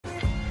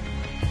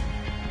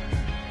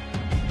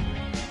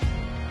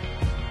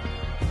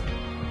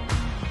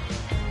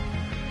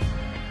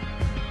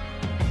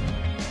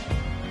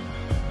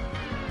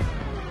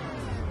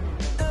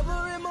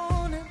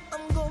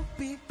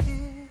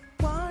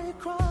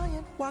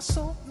why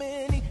so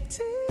many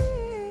tears.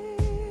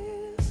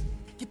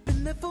 You've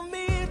been there for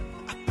me,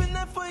 I've been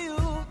there for you.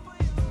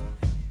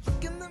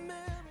 Look in the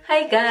mirror.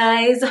 Hi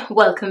guys,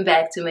 welcome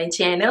back to my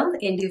channel,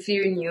 and if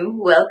you're new,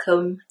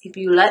 welcome. If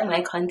you like my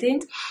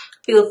content,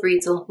 feel free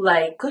to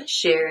like,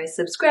 share,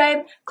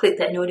 subscribe, click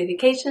that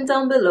notification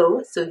down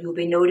below so you'll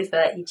be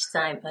notified each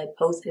time I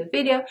post a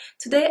video.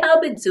 Today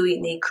I'll be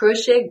doing a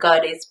crochet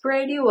goddess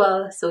braid, you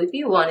all, so if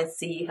you want to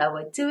see how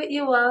I do it,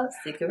 you all,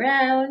 stick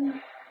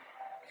around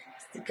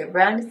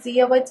to see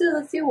how I do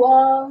this, you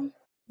all.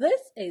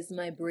 This is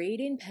my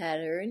braiding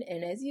pattern,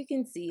 and as you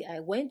can see,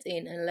 I went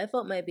in and left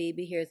out my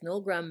baby hairs.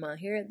 No grandma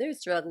here, they're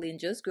struggling,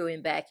 just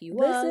growing back,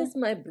 you all. This is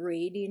my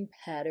braiding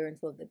pattern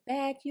for the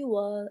back, you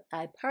all.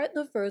 I part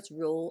the first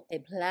row, I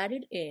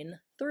plaited in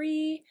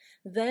 3,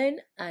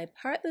 then I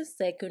part the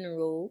second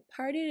row,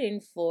 parted in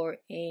 4,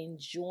 and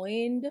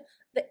joined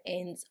the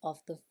ends of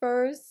the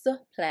first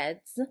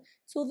plaits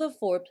to the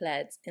 4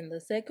 plaits in the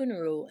second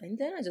row, and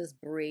then I just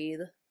braid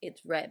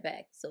it right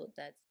back. So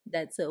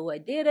that's how I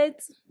did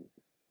it.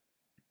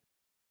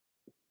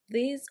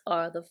 These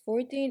are the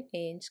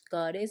 14-inch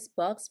goddess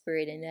box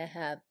braid, and I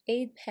have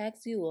 8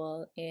 packs, you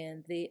all,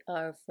 and they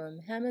are from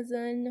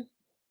Amazon.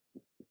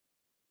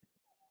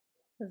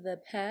 The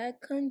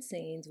pack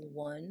contains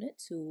 1,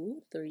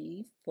 2,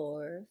 3,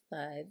 4,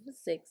 5,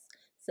 6,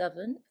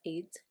 7,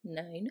 8,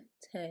 9,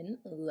 10,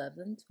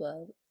 11,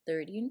 12,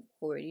 13,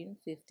 14,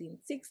 15,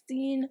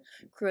 16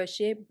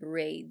 crochet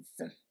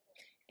braids.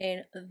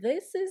 And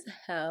this is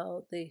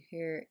how the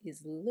hair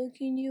is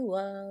looking, you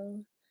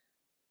all.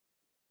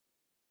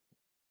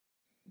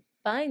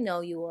 By now,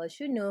 you all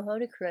should know how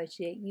to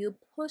crochet. You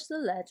push the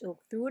latch hook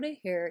through the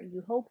hair,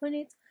 you open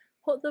it,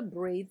 put the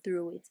braid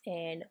through it,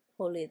 and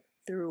pull it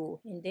through.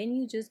 And then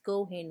you just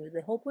go in with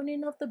the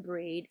opening of the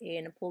braid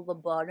and pull the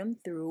bottom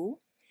through.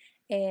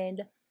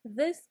 And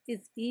this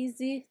is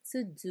easy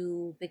to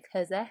do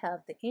because I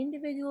have the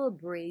individual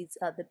braids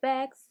at the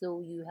back,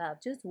 so you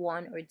have just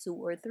 1 or 2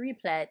 or 3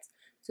 plaits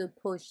to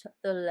push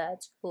the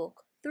latch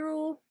hook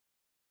through.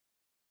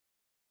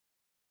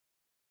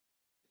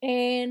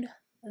 And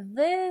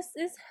this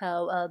is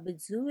how I'll be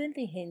doing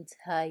the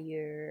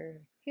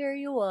entire hair,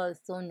 you all,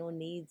 so no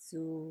need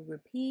to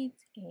repeat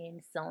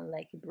and sound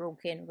like a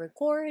broken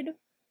record.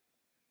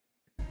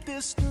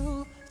 This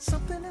new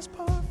something as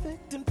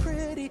perfect and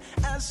pretty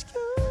as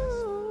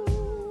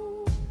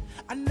you.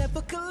 I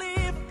never could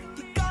leave,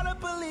 you gotta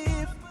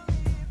believe.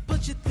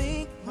 But you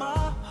think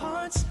my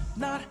heart's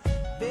not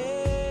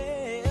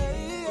there,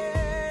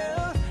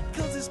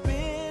 'cause it's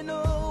been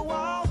a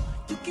while.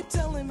 You keep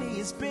telling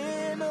me it's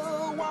been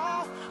a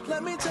while.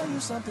 Let me tell you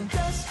something.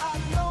 Yes, I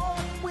know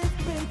we've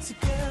been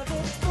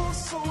together for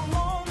so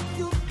long.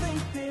 You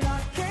think that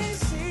I can't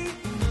see.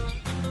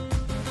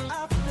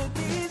 After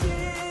these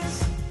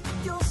years,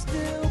 you're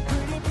still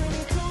pretty,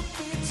 pretty. Truth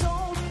be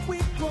told,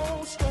 we've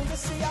grown stronger.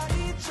 See, I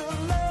need your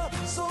love,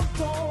 so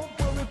don't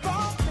worry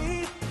about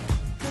me,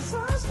 'cause I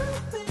still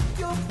think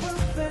you're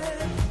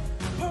perfect,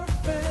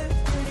 perfect.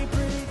 Pretty,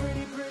 pretty,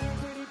 pretty, pretty,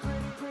 pretty,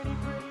 pretty, pretty,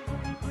 pretty,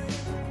 pretty, pretty,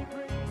 pretty,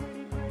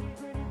 pretty, pretty,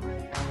 pretty,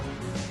 pretty.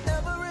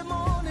 Every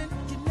morning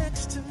you're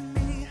next to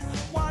me.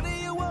 Why do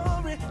you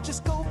worry?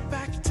 Just go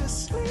back to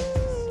sleep.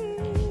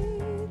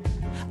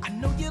 I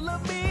know you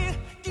love me,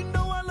 you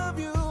know I love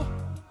you.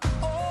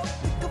 Oh,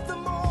 think of the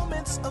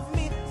moments of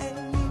me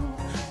and you.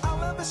 Our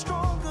love is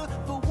stronger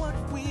for what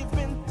we've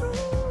been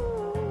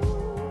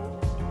through.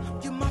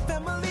 You're my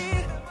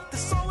family,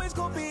 that's always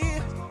gonna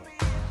be.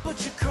 But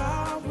you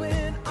cry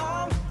when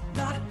I'm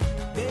not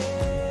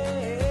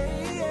there.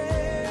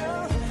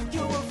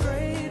 You're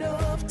afraid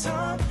of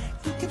time.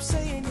 You keep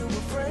saying you're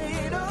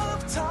afraid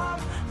of time.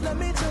 Let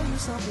me tell you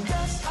something.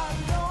 Yes, I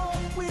know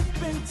we've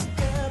been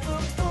together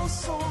for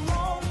so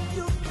long.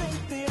 You think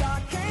that I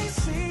can't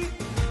see.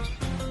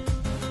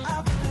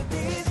 After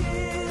these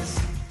years,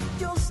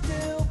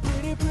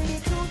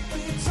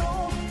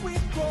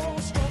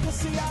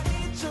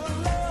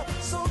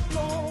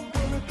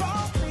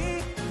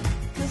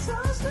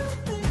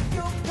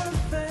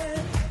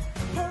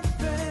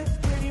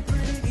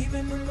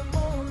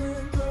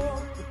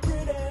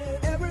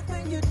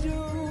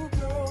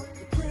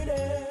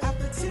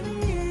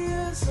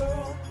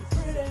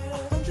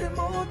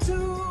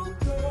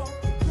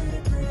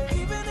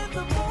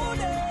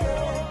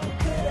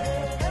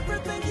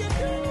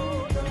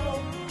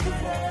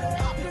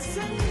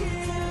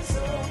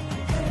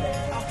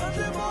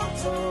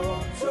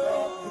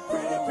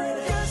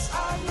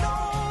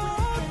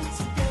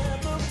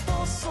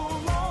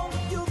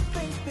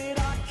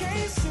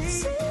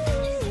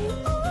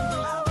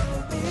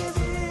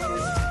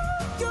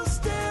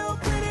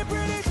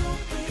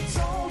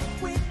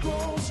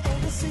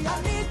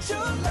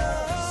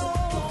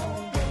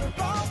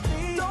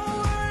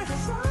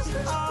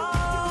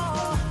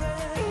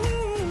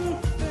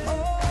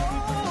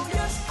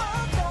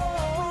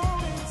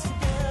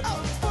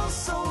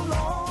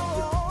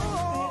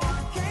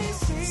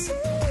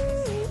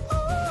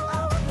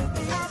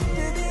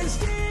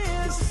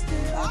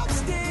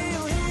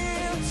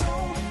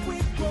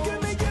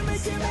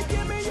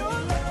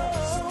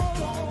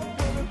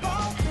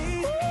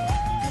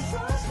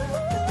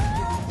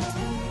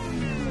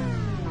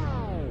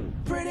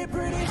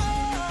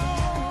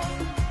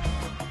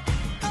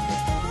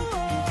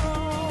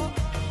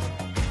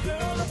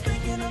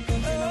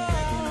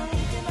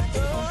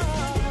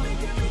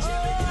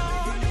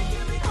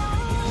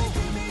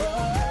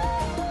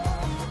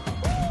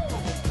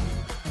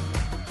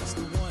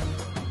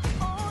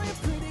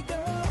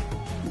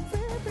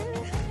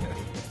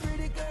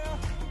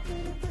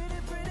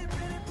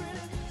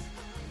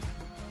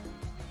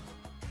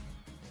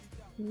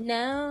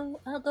 Now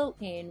I'll go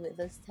in with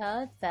the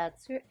Style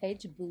Factor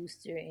Edge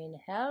Booster and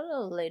how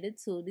I related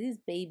to these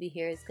baby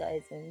hairs,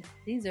 guys. And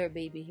these are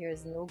baby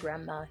hairs, no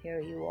grandma hair,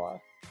 you all.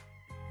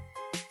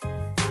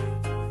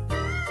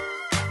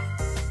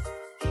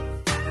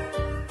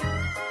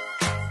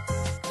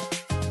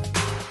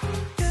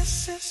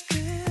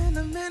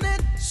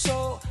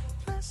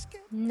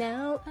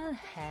 Now I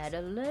had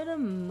a little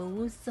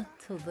mousse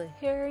to the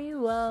hair,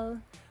 you all,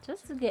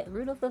 just to get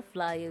rid of the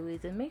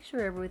flyaways and make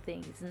sure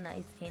everything is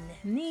nice and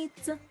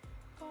neat.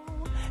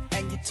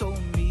 And you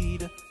told me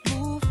to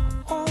move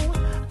on.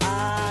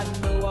 I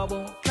know I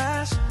won't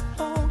last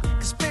long,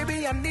 'cause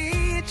baby I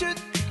need you.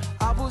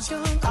 I was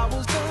young, I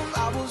was dumb,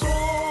 I was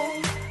wrong.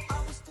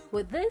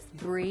 With this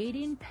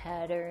braiding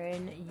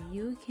pattern,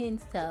 you can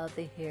style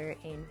the hair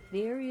in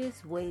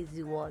various ways,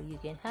 you all. You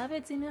can have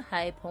it in a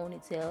high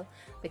ponytail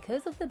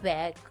because of the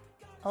back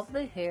of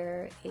the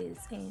hair is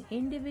in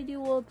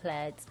individual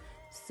plaits,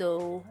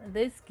 so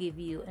this gives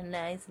you a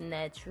nice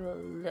natural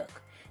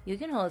look. You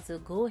can also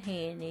go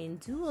ahead and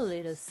do a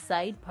little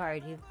side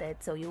part if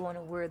that's so you want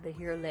to wear the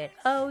hair let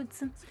out,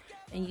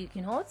 and you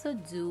can also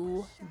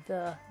do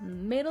the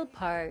middle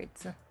part.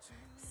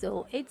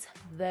 So it's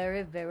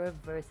very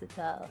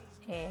versatile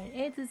and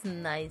it is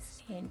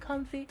nice and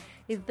comfy.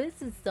 If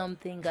this is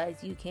something,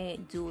 guys, you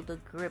can't do the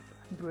grip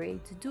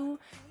braid to do,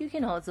 you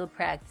can also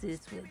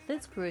practice with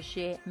this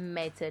crochet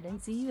method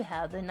and see you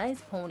have a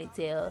nice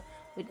ponytail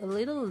with a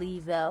little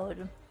leave out,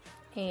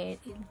 and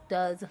it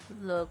does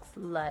look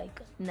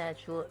like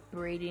natural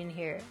braiding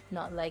hair,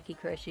 not like a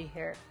crochet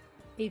hair.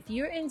 If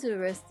you're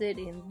interested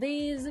in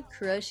these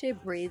crochet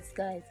braids,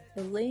 guys,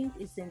 the link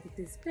is in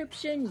the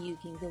description. You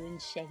can go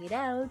and check it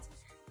out.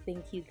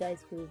 Thank you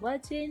guys for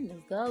watching.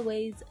 As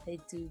always, I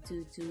do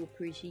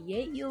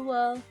appreciate you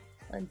all.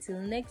 Until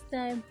next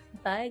time,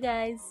 bye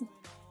guys.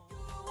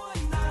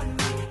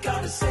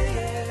 Gotta say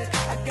it,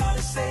 I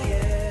gotta say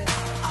it.